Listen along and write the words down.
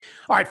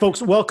All right,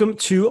 folks, welcome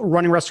to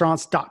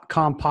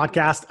runningrestaurants.com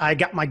podcast. I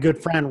got my good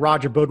friend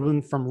Roger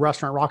Bodwin from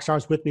Restaurant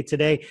Rockstars with me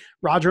today.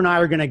 Roger and I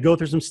are going to go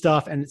through some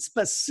stuff, and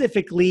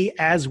specifically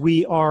as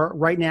we are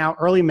right now,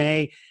 early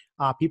May,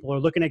 people are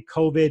looking at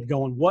COVID,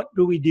 going, what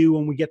do we do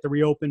when we get the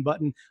reopen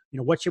button? You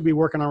know, what should we be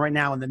working on right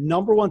now? And the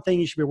number one thing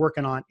you should be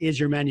working on is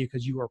your menu,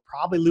 because you are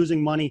probably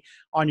losing money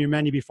on your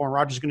menu before. And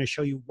Roger's going to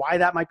show you why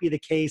that might be the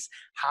case,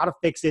 how to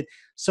fix it.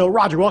 So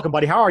Roger, welcome,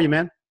 buddy. How are you,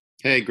 man?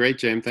 Hey, great,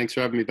 James. Thanks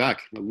for having me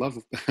back. I love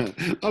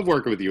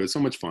working with you. It's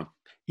so much fun.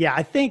 Yeah,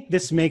 I think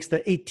this makes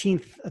the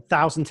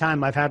 18,000th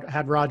time I've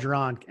had Roger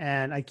on,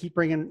 and I keep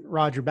bringing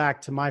Roger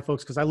back to my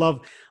folks because I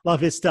love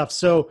his stuff.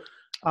 So,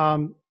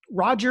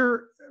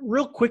 Roger,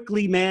 real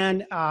quickly,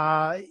 man,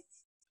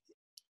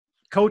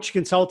 coach,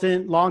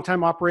 consultant,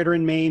 longtime operator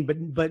in Maine,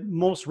 but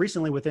most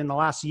recently within the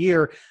last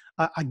year,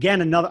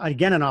 again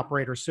an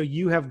operator. So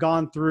you have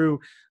gone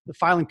through the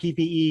filing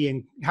PPE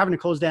and having to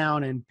close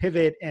down and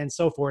pivot and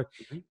so forth.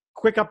 Mm-hmm.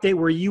 Quick update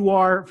where you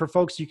are for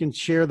folks. You can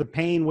share the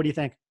pain. What do you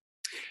think?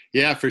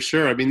 Yeah, for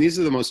sure. I mean, these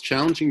are the most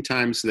challenging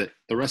times that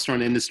the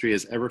restaurant industry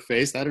has ever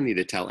faced. I don't need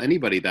to tell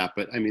anybody that,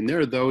 but I mean, there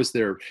are those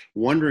that are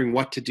wondering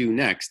what to do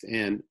next.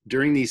 And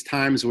during these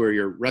times where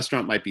your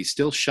restaurant might be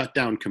still shut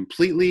down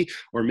completely,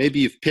 or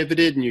maybe you've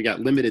pivoted and you got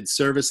limited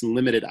service and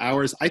limited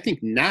hours, I think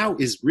now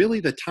is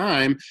really the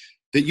time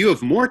that you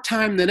have more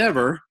time than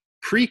ever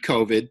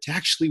pre-COVID to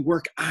actually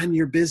work on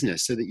your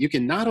business so that you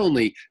can not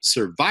only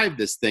survive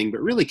this thing, but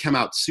really come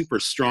out super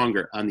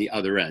stronger on the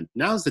other end.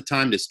 Now's the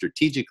time to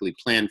strategically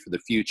plan for the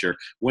future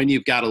when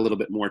you've got a little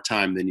bit more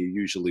time than you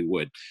usually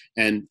would.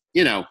 And,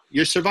 you know,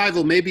 your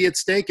survival may be at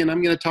stake, and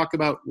I'm going to talk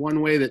about one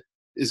way that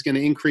is going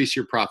to increase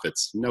your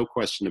profits. No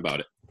question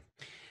about it.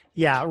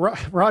 Yeah,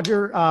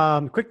 Roger,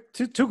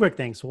 two quick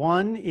things.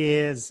 One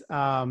is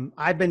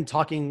I've been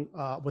talking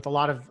with a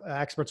lot of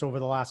experts over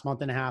the last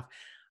month and a half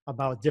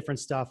about different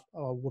stuff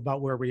about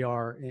where we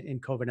are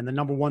in COVID. And the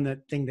number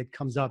one thing that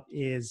comes up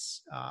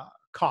is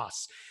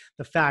costs.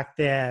 The fact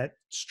that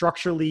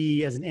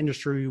structurally as an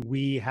industry,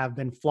 we have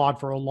been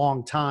flawed for a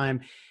long time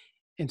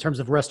in terms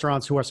of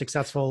restaurants who are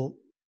successful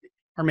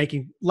are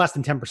making less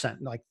than 10%,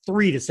 like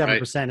 3 to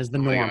 7% is the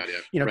norm. God, yeah.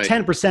 You know, right.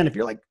 10% if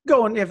you're like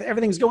if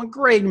everything's going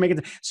great and making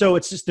it. So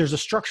it's just, there's a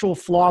structural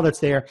flaw that's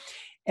there.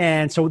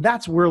 And so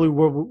that's really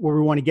where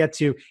we want to get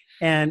to.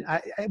 And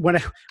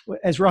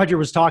as Roger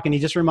was talking, he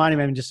just reminded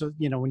me, just,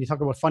 you know, when you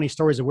talk about funny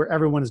stories of where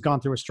everyone has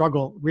gone through a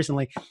struggle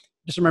recently,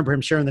 just remember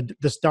him sharing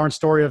this darn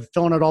story of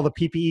filling out all the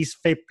PPE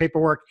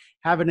paperwork,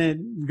 having to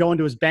go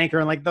into his banker,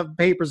 and like the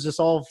papers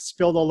just all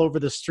spilled all over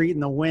the street in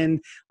the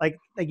wind. Like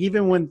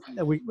even when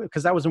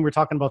because that was when we were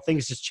talking about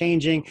things just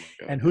changing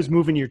and who's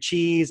moving your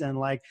cheese and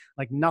like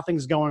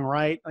nothing's going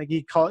right. Like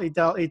he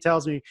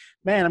tells me,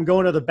 man, I'm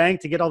going to the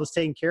bank to get all this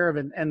taken care of,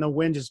 and the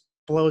wind just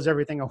blows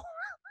everything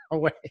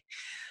away.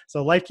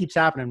 So life keeps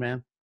happening,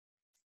 man.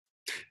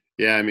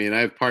 Yeah, I mean, I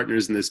have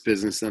partners in this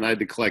business, and I had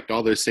to collect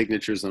all their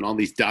signatures on all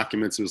these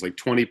documents. It was like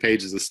 20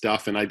 pages of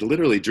stuff, and I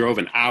literally drove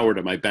an hour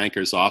to my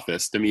banker's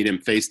office to meet him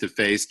face to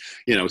face,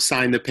 you know,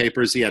 sign the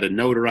papers. He had to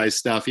notarize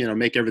stuff, you know,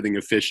 make everything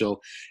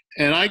official.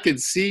 And I could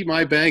see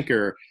my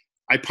banker.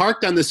 I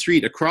parked on the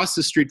street, across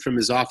the street from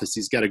his office.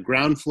 He's got a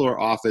ground floor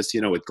office,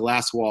 you know, with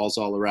glass walls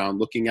all around,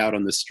 looking out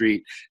on the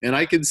street. And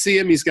I can see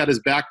him. He's got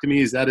his back to me.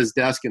 He's at his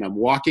desk, and I'm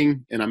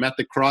walking, and I'm at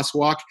the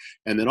crosswalk.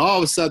 And then all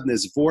of a sudden,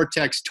 this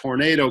vortex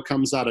tornado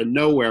comes out of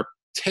nowhere,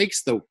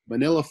 takes the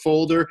manila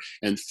folder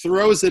and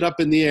throws it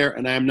up in the air.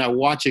 And I am now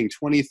watching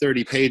 20,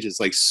 30 pages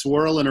like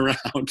swirling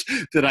around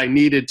that I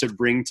needed to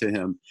bring to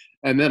him.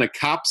 And then a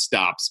cop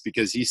stops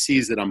because he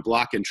sees that I'm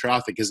blocking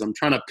traffic because I'm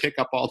trying to pick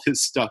up all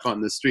this stuff on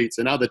the streets.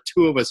 And now the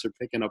two of us are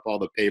picking up all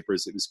the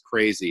papers. It was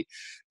crazy.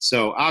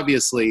 So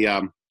obviously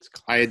I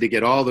had to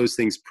get all those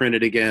things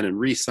printed again and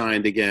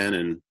re-signed again.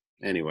 And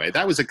anyway,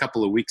 that was a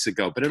couple of weeks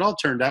ago, but it all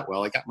turned out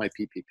well. I got my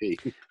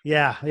PPP.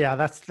 Yeah,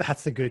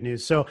 that's the good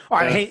news. So, all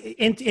right, hey,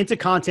 into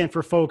content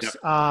for folks,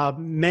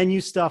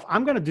 menu stuff.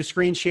 I'm going to do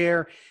screen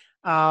share.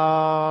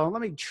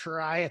 Let me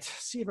try it.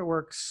 See if it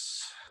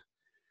works.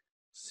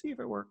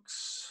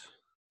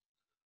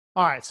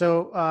 All right.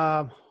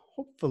 So,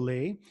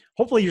 hopefully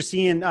you're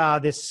seeing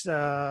this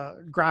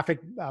graphic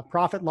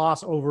profit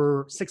loss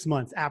over 6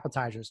 months,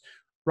 appetizers.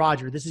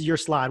 Roger, this is your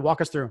slide. Walk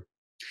us through.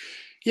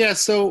 Yeah.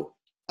 So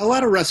a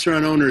lot of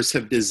restaurant owners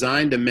have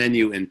designed a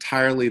menu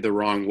entirely the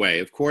wrong way.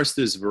 Of course,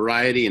 there's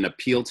variety and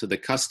appeal to the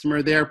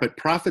customer there, but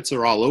profits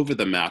are all over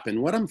the map.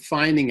 And what I'm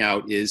finding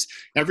out is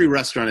every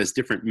restaurant has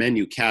different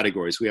menu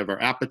categories. We have our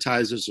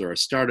appetizers or our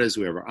starters.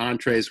 We have our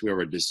entrees. We have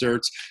our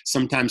desserts.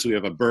 Sometimes we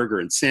have a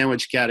burger and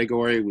sandwich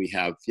category. We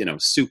have, you know,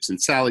 soups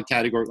and salad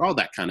category, all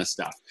that kind of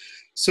stuff.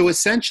 So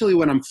essentially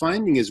what I'm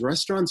finding is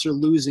restaurants are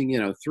losing,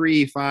 $3,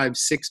 $5,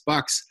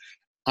 $6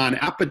 on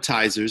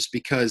appetizers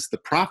because the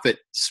profit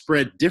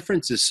spread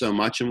differences so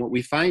much. And what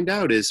we find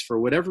out is, for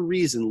whatever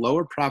reason,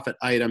 lower profit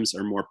items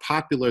are more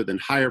popular than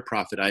higher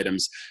profit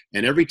items.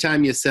 And every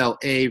time you sell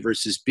A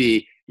versus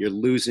B, you're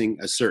losing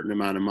a certain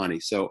amount of money.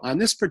 So on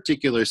this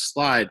particular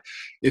slide,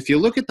 if you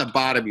look at the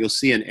bottom, you'll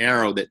see an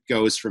arrow that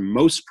goes from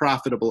most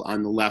profitable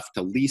on the left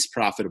to least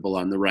profitable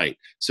on the right.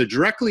 So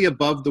directly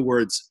above the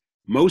words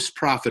most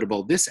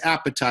profitable, this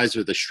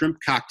appetizer, the shrimp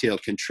cocktail,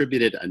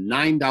 contributed a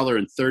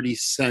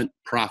 $9.30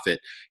 profit,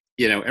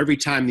 every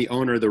time the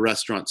owner of the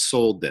restaurant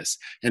sold this.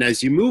 And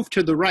as you move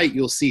to the right,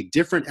 you'll see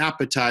different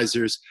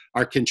appetizers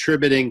are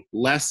contributing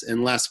less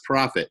and less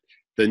profit.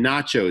 The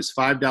nachos,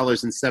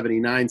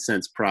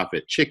 $5.79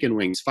 profit. Chicken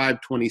wings,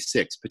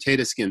 $5.26.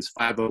 Potato skins,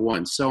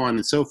 $5.01. So on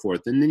and so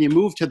forth. And then you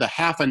move to the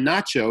half a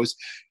nachos,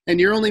 and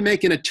you're only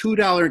making a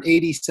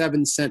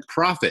 $2.87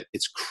 profit.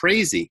 It's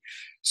crazy.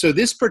 So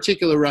this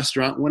particular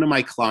restaurant, one of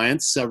my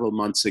clients several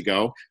months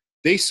ago,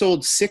 they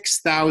sold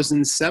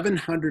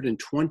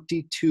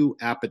 6,722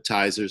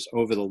 appetizers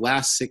over the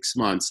last 6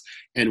 months.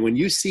 And when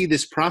you see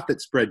this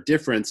profit spread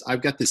difference,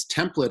 I've got this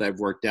template I've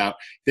worked out.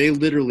 They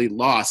literally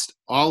lost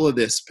all of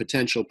this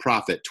potential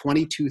profit.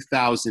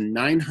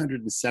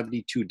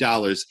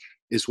 $22,972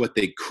 is what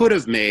they could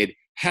have made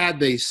had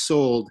they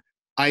sold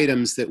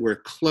items that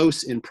were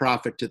close in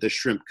profit to the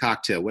shrimp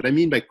cocktail. What I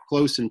mean by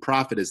close in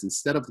profit is,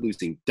 instead of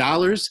losing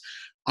dollars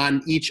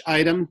on each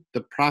item, the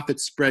profit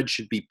spread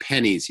should be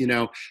pennies.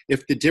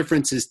 If the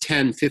difference is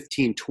 10,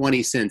 15,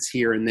 20 cents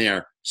here and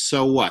there,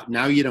 so what?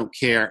 Now you don't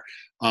care,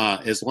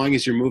 as long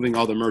as you're moving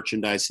all the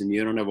merchandise and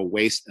you don't have a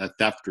waste, a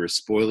theft, or a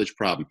spoilage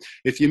problem.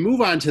 If you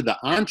move on to the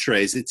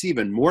entrees, it's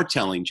even more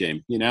telling,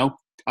 James.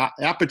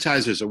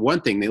 Appetizers are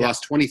one thing. They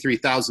lost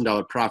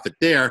 $23,000 profit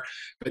there,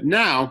 but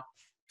now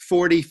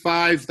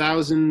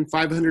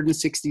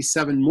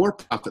 45,567 more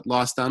profit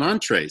lost on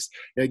entrees.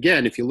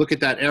 Again, if you look at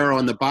that arrow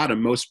on the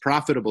bottom, most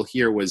profitable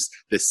here was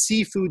the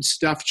seafood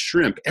stuffed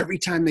shrimp. Every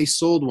time they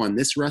sold one,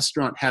 this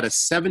restaurant had a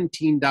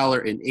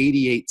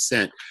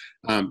 $17.88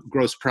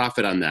 gross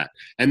profit on that.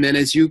 And then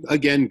as you,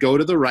 again, go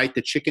to the right,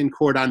 the chicken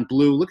cordon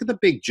bleu, look at the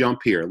big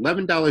jump here,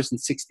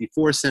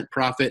 $11.64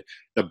 profit.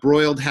 The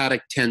broiled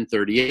haddock,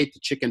 $10.38. The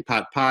chicken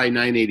pot pie,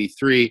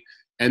 $9.83.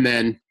 And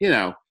then,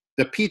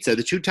 the pizza,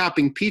 the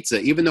 2-topping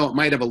pizza, even though it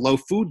might have a low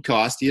food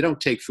cost, you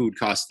don't take food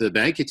costs to the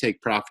bank, you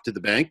take profit to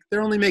the bank.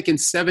 They're only making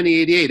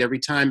 $70.88 every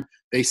time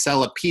they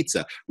sell a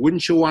pizza.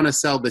 Wouldn't you want to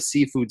sell the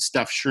seafood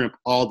stuffed shrimp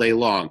all day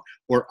long,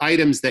 or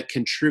items that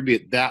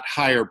contribute that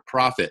higher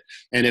profit?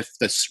 And if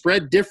the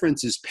spread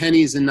difference is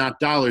pennies and not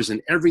dollars,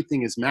 and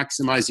everything is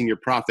maximizing your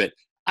profit,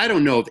 I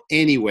don't know of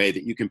any way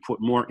that you can put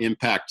more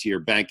impact to your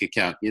bank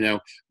account, a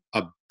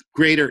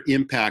greater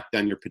impact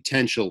on your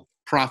potential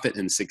profit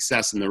and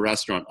success in the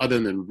restaurant, other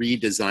than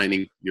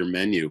redesigning your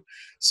menu.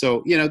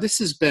 So, this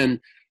has been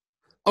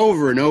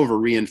over and over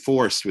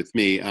reinforced with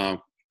me. I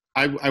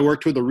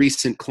worked with a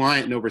recent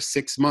client, and over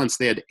 6 months,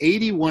 they had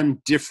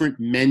 81 different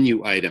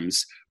menu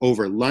items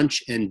over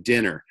lunch and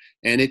dinner.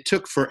 And it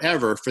took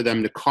forever for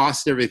them to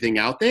cost everything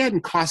out. They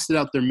hadn't costed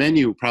out their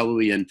menu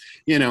probably in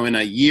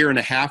a year and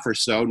a half or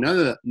so. None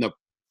of the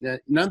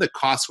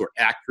costs were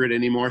accurate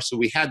anymore. So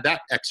we had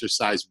that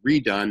exercise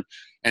redone.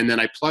 And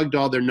then I plugged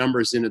all their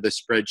numbers into the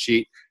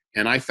spreadsheet.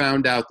 And I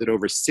found out that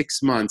over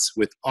 6 months,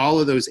 with all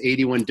of those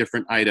 81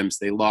 different items,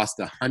 they lost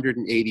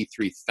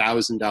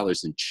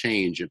 $183,000 in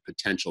change in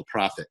potential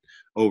profit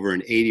over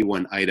an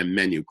 81 item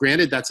menu.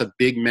 Granted, that's a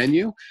big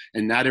menu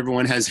and not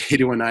everyone has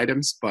 81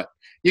 items, but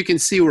you can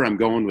see where I'm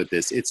going with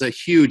this. It's a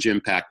huge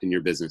impact in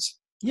your business.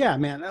 Yeah,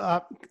 man.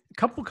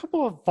 Couple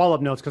of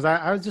follow-up notes, because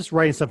I was just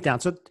writing stuff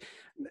down. So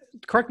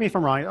correct me if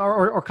I'm wrong,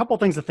 or a couple of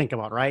things to think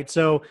about, right?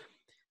 So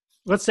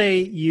let's say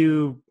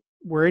you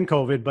were in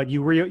COVID, but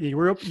you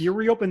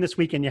reopened this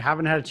week and you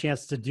haven't had a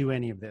chance to do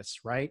any of this,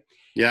 right?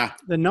 Yeah.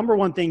 The number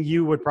one thing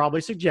you would probably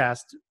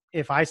suggest,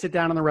 if I sit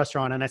down in the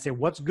restaurant and I say,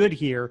 what's good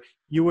here,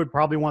 you would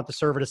probably want the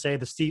server to say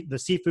the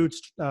seafood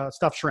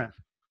stuffed shrimp,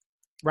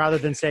 rather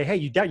than say, hey,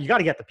 you got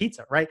to get the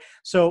pizza, right?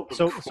 So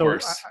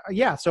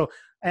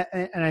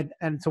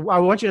I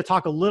want you to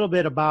talk a little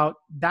bit about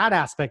that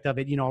aspect of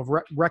it, of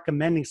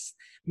recommending,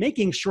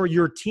 making sure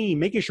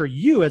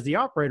you as the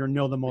operator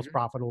know the most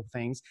profitable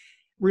things,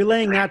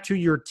 relaying that to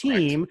your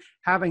team,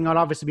 having that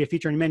obviously be a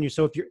feature in the menu.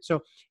 So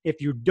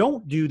if you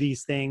don't do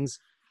these things,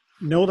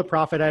 know the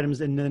profit items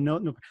and then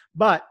no.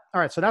 But all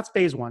right, so that's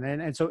phase one,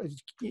 and so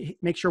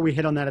make sure we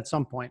hit on that at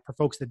some point for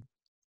folks that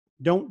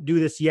don't do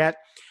this yet.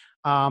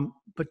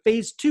 But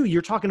phase two,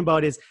 you're talking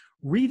about is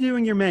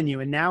redoing your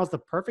menu, and now is the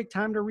perfect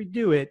time to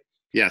redo it.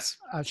 Yes.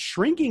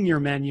 Shrinking your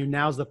menu,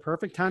 now is the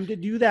perfect time to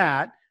do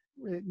that.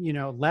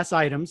 Less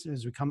items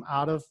as we come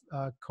out of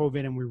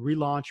COVID and we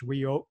relaunch,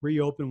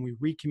 reopen, we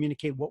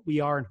recommunicate what we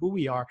are and who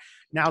we are.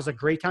 Now is a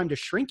great time to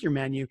shrink your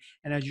menu.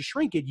 And as you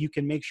shrink it, you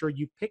can make sure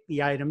you pick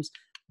the items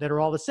that are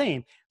all the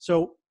same.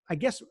 So I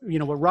guess,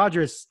 what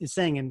Roger is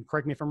saying, and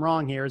correct me if I'm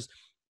wrong here, is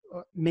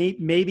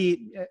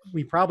maybe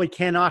we probably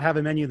cannot have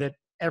a menu that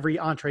every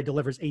entree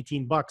delivers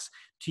 $18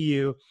 to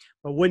you,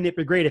 but wouldn't it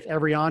be great if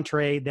every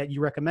entree that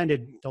you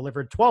recommended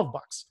delivered $12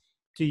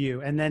 to to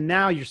you, and then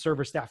now your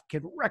server staff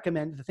can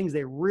recommend the things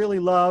they really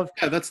love.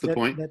 Yeah, that's the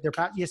point. That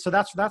they're yeah. So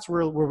that's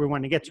where we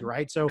want to get to,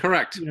 right? So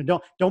Correct.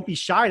 don't be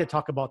shy to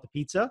talk about the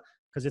pizza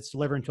because it's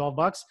delivering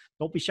 $12.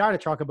 Don't be shy to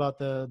talk about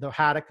the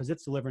haddock because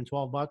it's delivering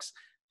 $12.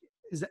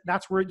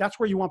 That's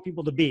where you want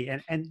people to be,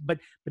 but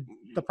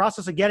the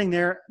process of getting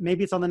there,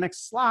 maybe it's on the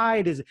next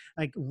slide, is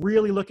like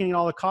really looking at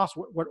all the costs.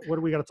 What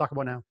do we got to talk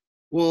about now?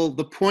 Well,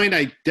 the point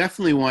I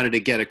definitely wanted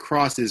to get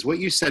across is what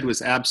you said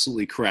was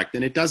absolutely correct.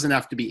 And it doesn't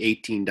have to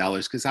be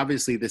 $18 because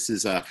obviously this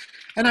is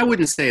and I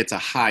wouldn't say it's a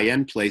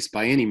high-end place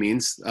by any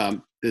means,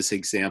 this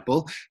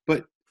example,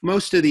 but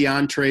most of the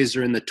entrees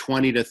are in the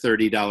 $20 to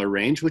 $30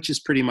 range, which is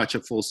pretty much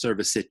a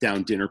full-service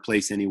sit-down dinner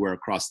place anywhere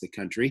across the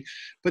country.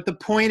 But the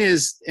point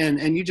is,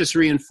 and you just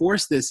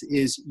reinforced this,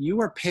 is you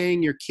are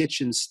paying your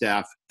kitchen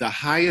staff the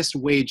highest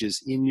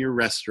wages in your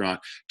restaurant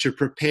to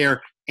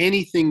prepare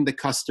anything the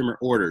customer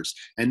orders.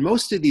 And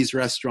most of these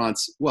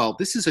restaurants, well,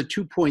 this is a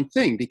 2-point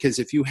thing, because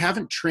if you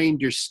haven't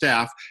trained your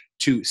staff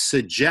to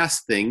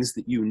suggest things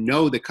that you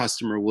know the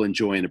customer will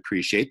enjoy and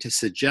appreciate, to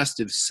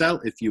suggestive sell,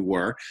 if you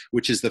were,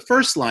 which is the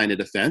first line of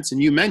defense.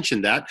 And you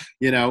mentioned that,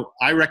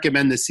 I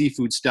recommend the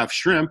seafood stuffed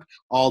shrimp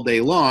all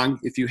day long.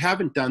 If you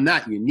haven't done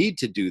that, you need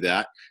to do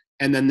that.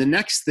 And then the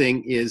next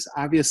thing is,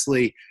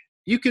 obviously,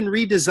 you can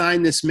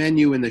redesign this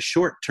menu in the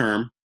short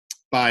term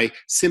by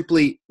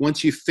simply,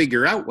 once you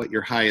figure out what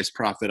your highest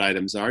profit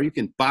items are, you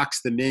can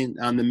box them in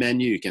on the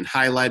menu, you can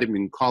highlight them,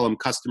 you can call them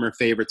customer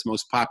favorites,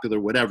 most popular,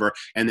 whatever,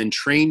 and then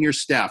train your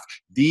staff.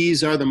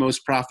 These are the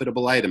most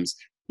profitable items.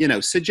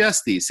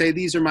 Suggest these. Say,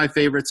 these are my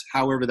favorites,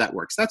 however that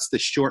works. That's the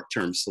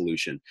short-term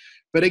solution.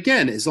 But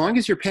again, as long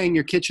as you're paying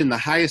your kitchen the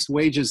highest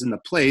wages in the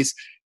place,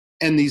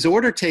 and these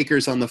order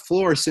takers on the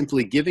floor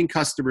simply giving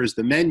customers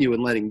the menu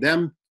and letting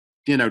them,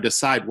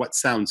 decide what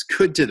sounds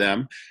good to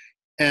them,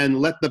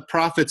 and let the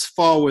profits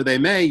fall where they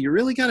may, you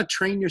really got to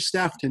train your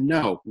staff to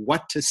know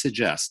what to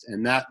suggest.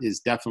 And that is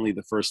definitely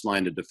the first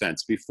line of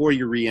defense before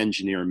you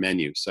re-engineer a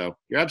menu. So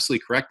you're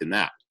absolutely correct in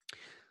that.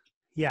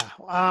 Yeah.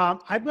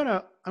 I'm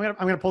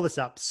gonna pull this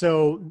up.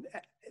 So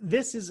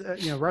this is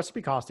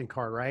recipe costing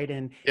card, right?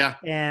 And yeah.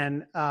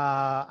 And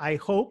I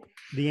hope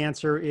the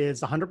answer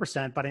is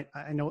 100%, but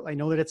I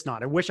know that it's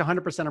not. I wish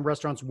 100% of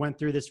restaurants went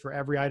through this for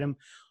every item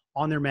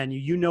on their menu.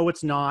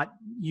 It's not.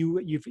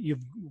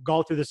 You've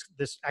gone through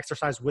this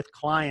exercise with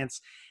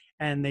clients,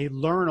 and they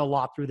learn a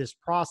lot through this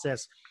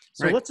process.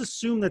 So right. Let's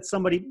assume that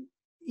somebody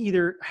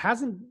either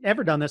hasn't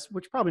ever done this,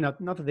 which probably not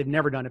that they've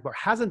never done it, but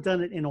hasn't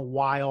done it in a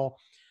while.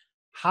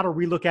 How to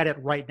relook at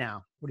it right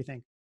now? What do you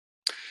think?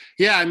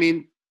 Yeah, I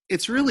mean,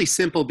 it's really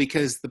simple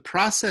because the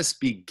process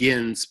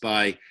begins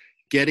by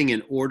getting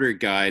an order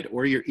guide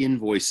or your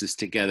invoices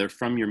together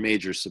from your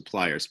major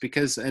suppliers,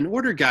 because an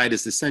order guide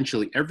is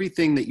essentially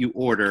everything that you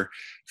order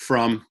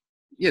from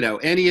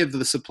any of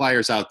the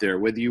suppliers out there,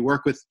 whether you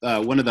work with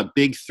one of the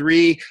big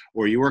three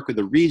or you work with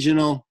a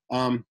regional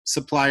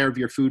supplier of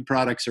your food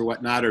products or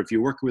whatnot, or if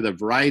you work with a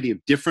variety of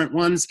different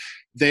ones,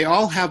 they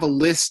all have a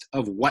list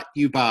of what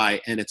you buy,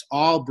 and it's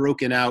all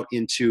broken out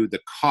into the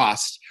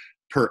cost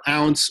per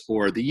ounce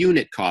or the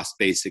unit cost,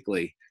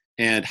 basically,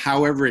 and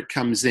however it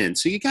comes in.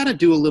 So you got to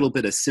do a little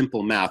bit of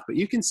simple math, but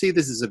you can see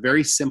this is a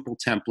very simple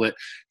template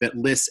that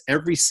lists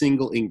every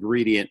single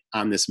ingredient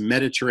on this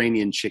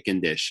Mediterranean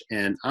chicken dish.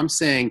 And I'm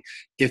saying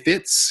if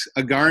it's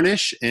a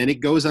garnish and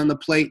it goes on the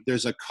plate,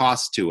 there's a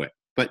cost to it.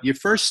 But you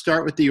first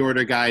start with the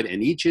order guide,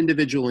 and each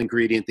individual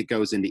ingredient that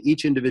goes into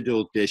each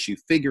individual dish, you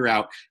figure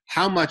out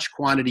how much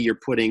quantity you're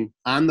putting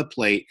on the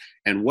plate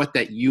and what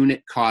that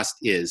unit cost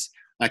is.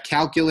 A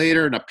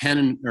calculator and a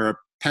pen or a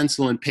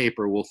pencil and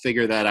paper will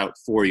figure that out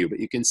for you.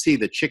 But you can see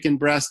the chicken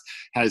breast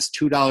has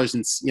 $2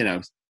 and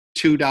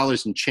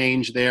 $2 and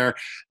change there.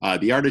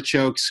 The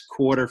artichokes,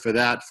 quarter for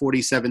that,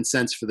 47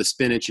 cents for the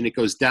spinach, and it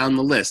goes down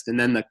the list. And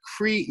then the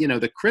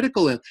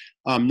critical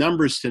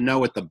numbers to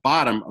know at the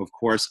bottom, of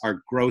course,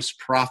 are gross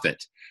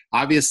profit.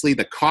 Obviously,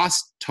 the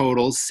cost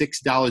totals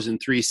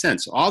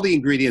 $6.03. All the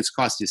ingredients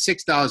cost you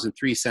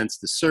 $6.03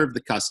 to serve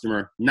the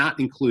customer, not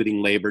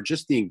including labor,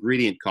 just the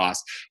ingredient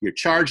cost. You're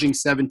charging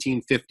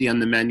 $17.50 on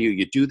the menu.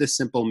 You do the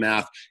simple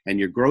math, and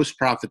your gross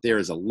profit there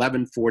is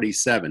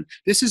 $11.47.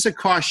 This is a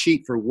cost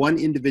sheet for one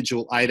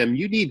individual item.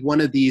 You need one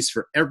of these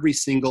for every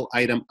single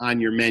item on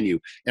your menu,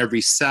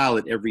 every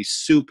salad, every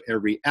soup,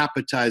 every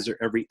appetizer,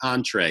 every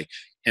entree.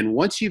 And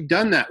once you've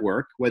done that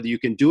work, whether you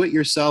can do it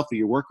yourself or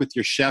you work with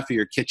your chef or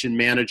your kitchen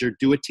manager,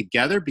 do it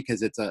together,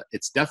 because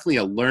it's definitely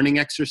a learning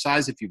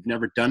exercise if you've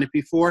never done it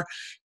before.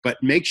 But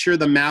make sure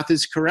the math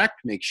is correct,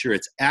 make sure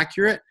it's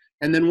accurate.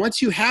 And then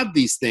once you have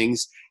these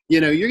things,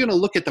 you're going to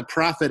look at the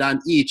profit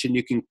on each, and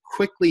you can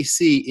quickly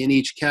see in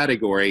each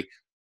category,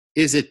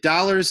 is it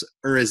dollars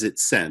or is it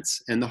cents?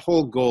 And the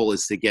whole goal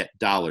is to get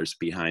dollars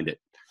behind it.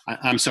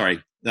 I'm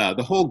sorry,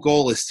 The whole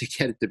goal is to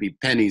get it to be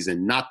pennies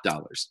and not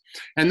dollars.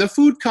 And the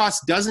food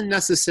cost doesn't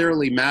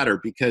necessarily matter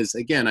because,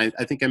 again, I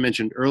think I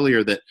mentioned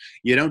earlier that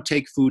you don't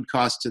take food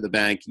costs to the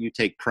bank, you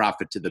take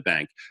profit to the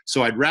bank.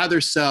 So I'd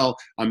rather sell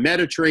a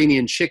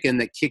Mediterranean chicken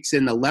that kicks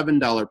in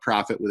 $11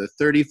 profit with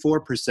a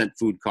 34%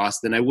 food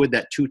cost than I would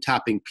that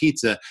 2-topping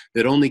pizza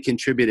that only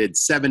contributed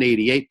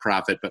 $7.88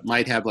 profit but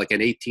might have like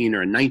an 18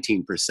 or a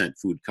 19%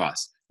 food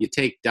cost. You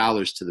take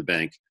dollars to the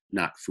bank,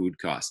 not food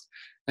cost.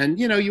 And,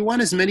 you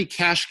want as many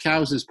cash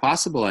cows as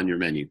possible on your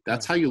menu.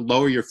 That's how you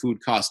lower your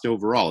food cost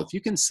overall. If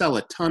you can sell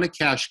a ton of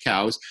cash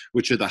cows,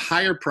 which are the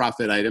higher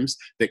profit items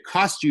that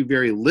cost you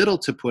very little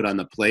to put on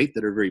the plate,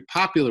 that are very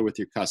popular with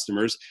your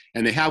customers,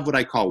 and they have what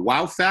I call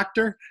wow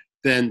factor,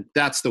 then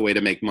that's the way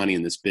to make money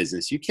in this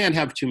business. You can't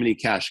have too many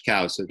cash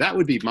cows. So that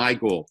would be my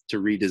goal, to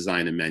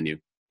redesign a menu.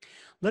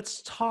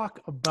 Let's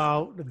talk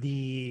about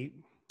the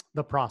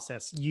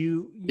process.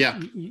 You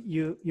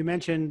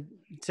mentioned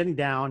sitting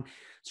down,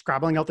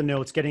 scribbling out the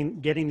notes,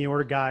 getting the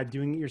order guide,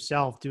 doing it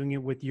yourself, doing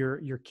it with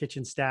your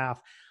kitchen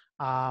staff.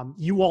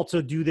 You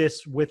also do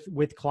this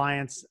with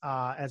clients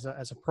as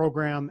a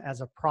program,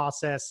 as a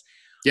process.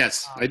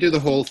 Yes, I do the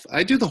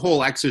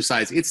whole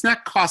exercise. It's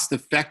not cost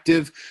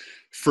effective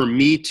for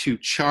me to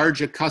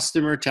charge a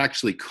customer to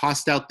actually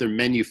cost out their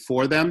menu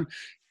for them.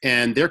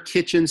 And their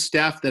kitchen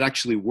staff that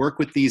actually work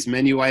with these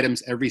menu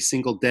items every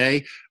single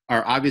day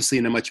are obviously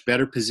in a much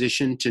better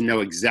position to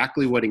know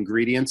exactly what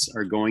ingredients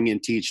are going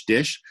into each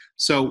dish.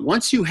 So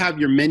once you have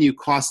your menu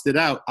costed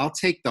out, I'll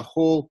take the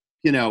whole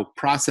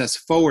process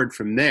forward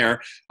from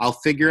there. I'll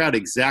figure out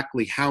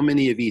exactly how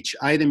many of each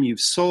item you've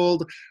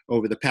sold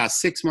over the past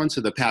 6 months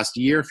or the past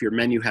year if your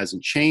menu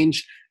hasn't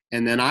changed.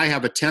 And then I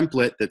have a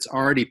template that's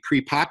already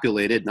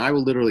pre-populated, and I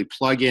will literally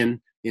plug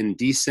in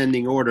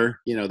descending order,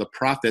 the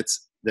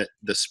profits,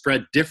 the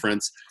spread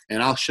difference,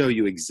 and I'll show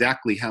you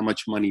exactly how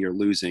much money you're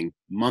losing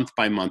month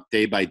by month,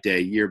 day by day,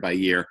 year by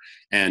year.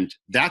 And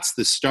that's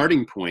the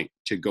starting point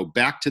to go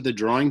back to the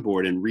drawing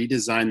board and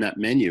redesign that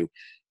menu.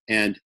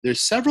 And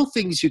there's several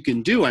things you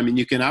can do. I mean,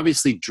 you can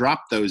obviously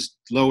drop those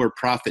lower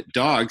profit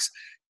dogs.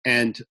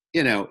 And,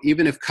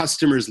 even if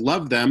customers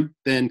love them,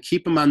 then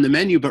keep them on the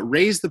menu, but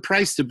raise the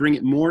price to bring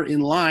it more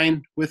in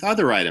line with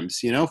other items.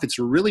 If it's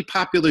a really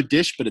popular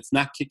dish, but it's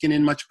not kicking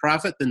in much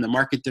profit, then the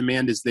market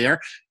demand is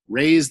there.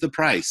 Raise the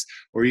price.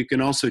 Or you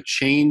can also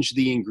change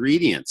the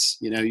ingredients.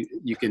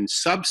 You can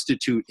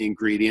substitute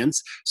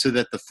ingredients so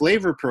that the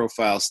flavor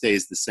profile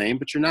stays the same,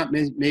 but you're not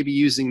maybe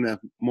using the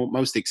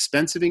most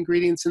expensive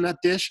ingredients in that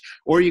dish.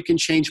 Or you can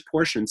change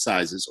portion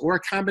sizes, or a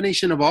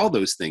combination of all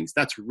those things.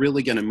 That's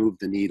really going to move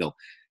the needle.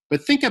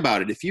 But think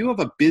about it. If you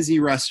have a busy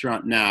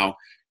restaurant now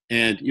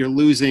and you're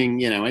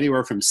losing,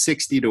 anywhere from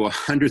 $60,000 to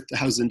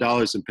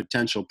 $100,000 in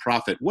potential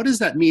profit, what does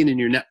that mean in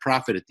your net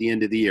profit at the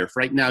end of the year? If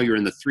right now you're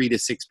in the 3 to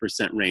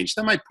 6% range,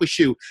 that might push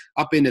you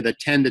up into the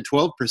 10 to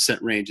 12%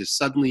 range. If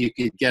suddenly you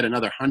could get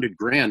another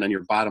 $100,000 on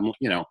your bottom,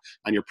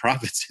 on your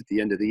profits at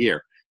the end of the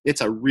year. It's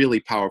a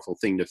really powerful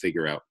thing to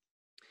figure out.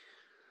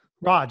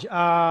 Raj,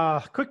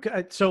 quick.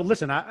 So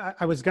listen, I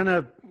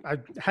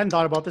hadn't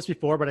thought about this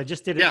before, but I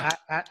just did it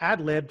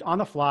ad-libbed on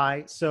the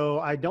fly.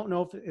 So I don't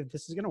know if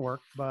this is going to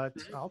work, but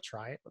I'll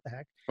try it. What the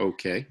heck?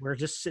 Okay. We're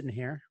just sitting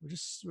here.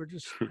 We're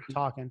just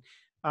talking.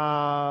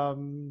 All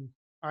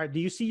right. Do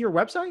you see your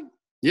website?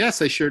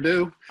 Yes, I sure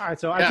do. All right.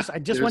 So I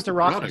just went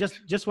to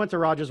just went to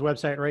Raj's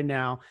website right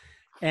now.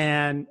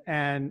 And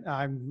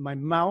my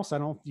mouse, I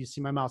don't know if you see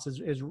my mouse,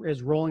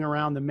 is rolling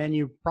around the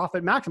menu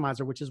profit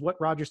maximizer, which is what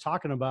Roger's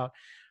talking about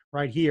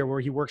right here, where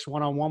he works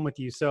one-on-one with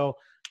you. So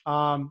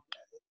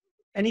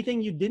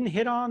anything you didn't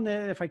hit on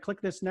that if I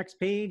click this next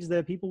page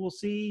that people will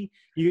see?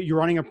 You're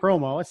running a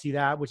promo. I see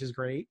that, which is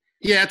great.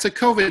 Yeah, it's a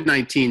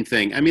COVID-19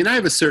 thing. I mean, I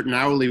have a certain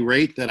hourly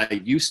rate that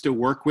I used to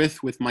work with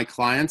my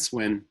clients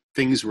when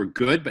things were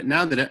good. But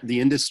now that the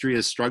industry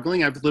is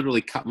struggling, I've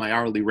literally cut my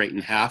hourly rate in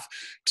half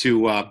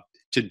to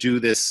do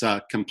this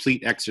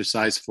complete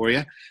exercise for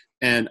you.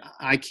 And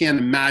I can't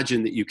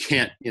imagine that you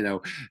can't,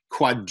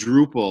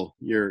 quadruple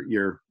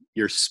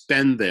your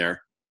spend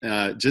there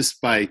just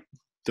by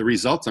the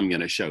results I'm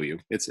going to show you.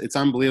 It's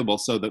unbelievable.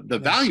 So the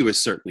value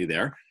is certainly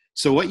there.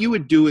 So what you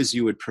would do is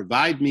you would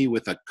provide me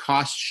with a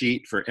cost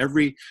sheet for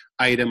every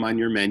item on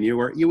your menu,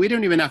 or we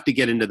don't even have to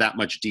get into that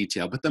much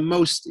detail, but the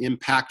most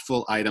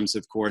impactful items,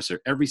 of course,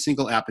 are every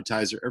single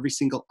appetizer, every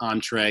single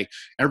entree,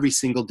 every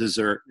single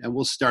dessert, and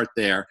we'll start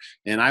there.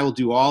 And I will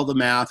do all the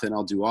math and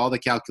I'll do all the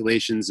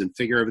calculations and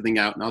figure everything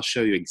out, and I'll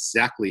show you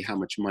exactly how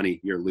much money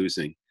you're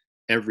losing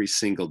every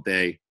single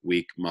day,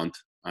 week, month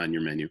on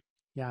your menu.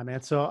 Yeah,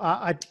 man. So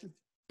I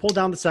pull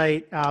down the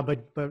site,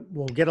 but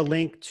we'll get a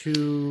link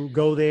to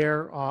go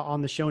there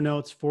on the show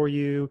notes for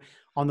you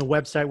on the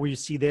website where you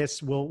see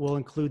this. We'll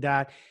include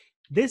that.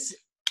 This,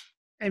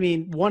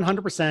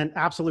 100%,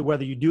 absolutely.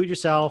 Whether you do it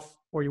yourself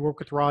or you work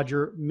with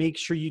Roger, make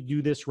sure you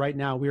do this right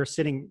now. We're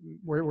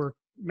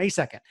May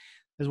 2nd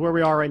is where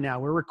we are right now.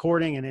 We're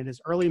recording and it is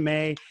early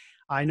May.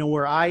 I know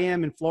where I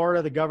am in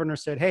Florida, the governor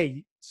said,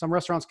 hey, some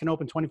restaurants can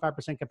open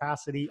 25%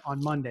 capacity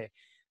on Monday.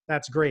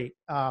 That's great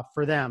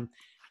for them.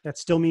 That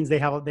still means they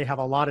have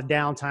a lot of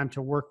downtime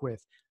to work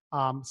with.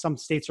 Some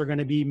states are going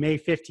to be May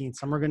 15th.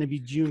 Some are going to be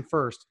June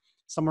 1st.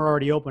 Some are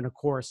already open, of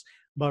course.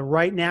 But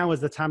right now is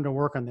the time to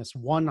work on this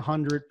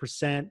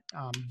 100%.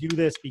 Do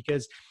this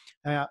because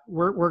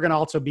we're going to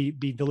also be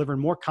delivering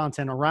more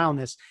content around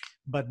this.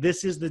 But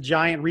this is the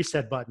giant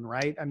reset button,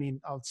 right? I mean,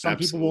 some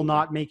Absolutely. people will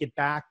not make it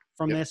back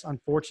from this,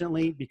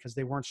 unfortunately, because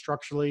they weren't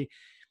structurally.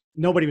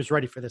 Nobody was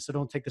ready for this. So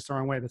don't take this the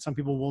wrong way. But some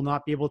people will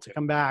not be able to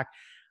come back.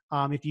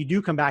 If you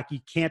do come back, you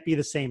can't be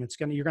the same.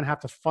 You're going to have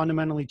to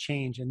fundamentally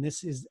change. And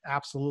this is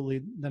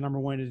absolutely the number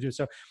one to do.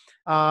 So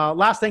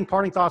last thing,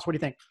 parting thoughts. What do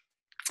you think?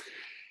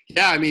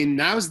 Yeah, I mean,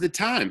 now's the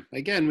time.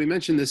 Again, we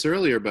mentioned this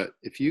earlier, but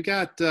if you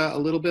got a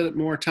little bit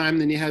more time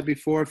than you had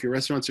before, if your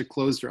restaurants are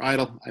closed or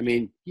idle, I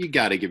mean, you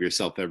got to give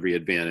yourself every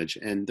advantage.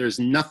 And there's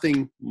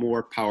nothing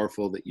more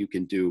powerful that you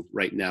can do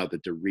right now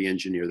than to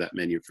re-engineer that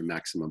menu for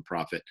maximum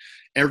profit.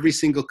 Every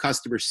single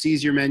customer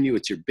sees your menu.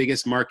 It's your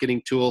biggest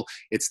marketing tool.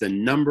 It's the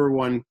number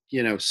one,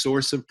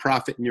 source of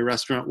profit in your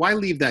restaurant. Why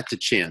leave that to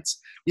chance?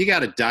 You got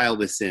to dial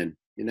this in.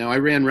 I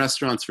ran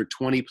restaurants for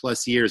 20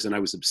 plus years and I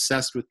was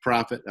obsessed with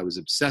profit. I was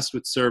obsessed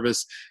with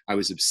service. I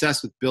was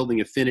obsessed with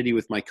building affinity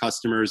with my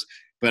customers.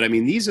 But I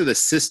mean, these are the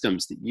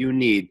systems that you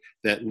need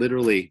that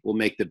literally will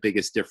make the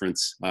biggest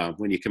difference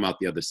when you come out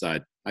the other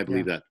side. I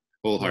believe that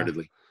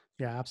wholeheartedly.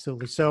 Yeah,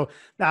 absolutely. So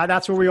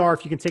that's where we are.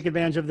 If you can take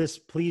advantage of this,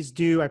 please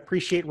do. I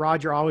appreciate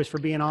Roger always for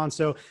being on.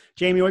 So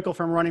Jamie Oikle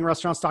from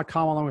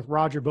runningrestaurants.com, along with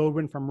Roger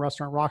Bodwin from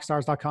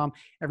restaurantrockstars.com.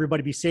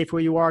 Everybody be safe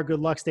where you are. Good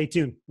luck. Stay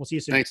tuned. We'll see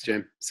you soon. Thanks,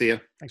 Jim. See ya.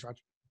 Thanks, Roger.